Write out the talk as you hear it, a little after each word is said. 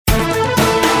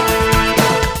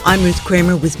I'm Ruth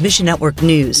Kramer with Mission Network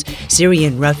News.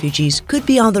 Syrian refugees could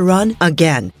be on the run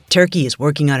again. Turkey is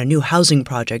working on a new housing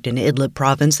project in Idlib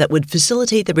province that would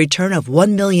facilitate the return of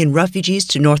 1 million refugees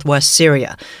to northwest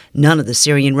Syria. None of the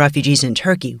Syrian refugees in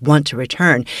Turkey want to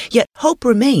return, yet hope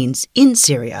remains in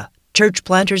Syria. Church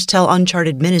planters tell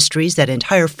Uncharted Ministries that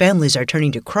entire families are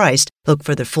turning to Christ. Look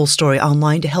for the full story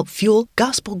online to help fuel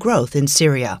gospel growth in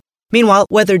Syria. Meanwhile,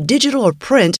 whether digital or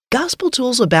print, gospel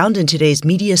tools abound in today's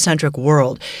media-centric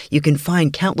world. You can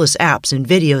find countless apps and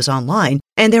videos online,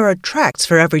 and there are tracts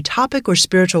for every topic or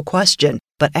spiritual question.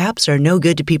 But apps are no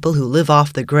good to people who live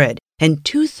off the grid, and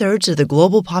 2/3 of the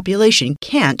global population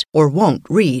can't or won't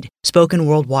read. Spoken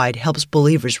Worldwide helps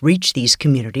believers reach these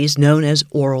communities known as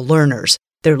oral learners.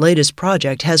 Their latest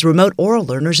project has remote oral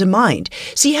learners in mind.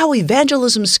 See how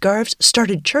Evangelism Scarves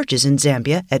started churches in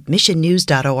Zambia at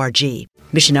missionnews.org.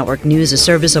 Mission Network News, a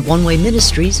service of One Way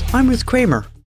Ministries. I'm Ruth Kramer.